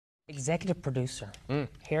Executive producer,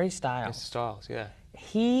 Harry Styles. Mr. Styles, yeah.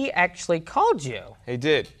 He actually called you. He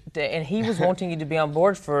did. And he was wanting you to be on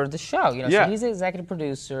board for the show. You know, Yeah. so he's the executive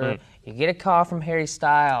producer. You get a call from Harry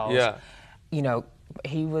Styles. Yeah. You know,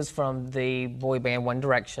 he was from the boy band One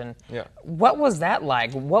Direction. Yeah. What was that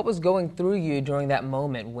like? What was going through you during that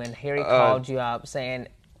moment when Harry called you up saying,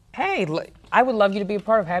 "Hey, I would love you to be a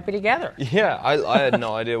part of Happy Together"? Yeah, I had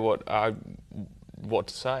no idea what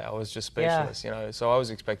to say. I was just speechless, you know. So I was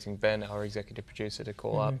expecting Ben, our executive producer, to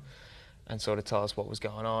call up and sort of tell us what was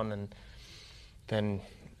going on, and then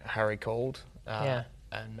Harry called, and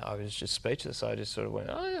I was just speechless. I just sort of went,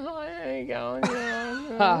 "Oh, hi, how you going?"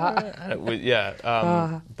 And it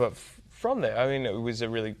was, but from there, I mean, it was a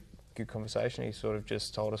really good conversation. He sort of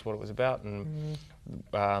just told us what it was about, and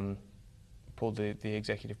pulled the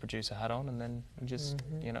executive producer hat on, and then we just,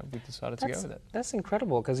 you know, we decided to go with it. That's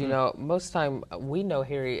incredible, because, you know, most time we know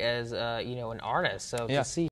Harry as, you know, an artist, so to see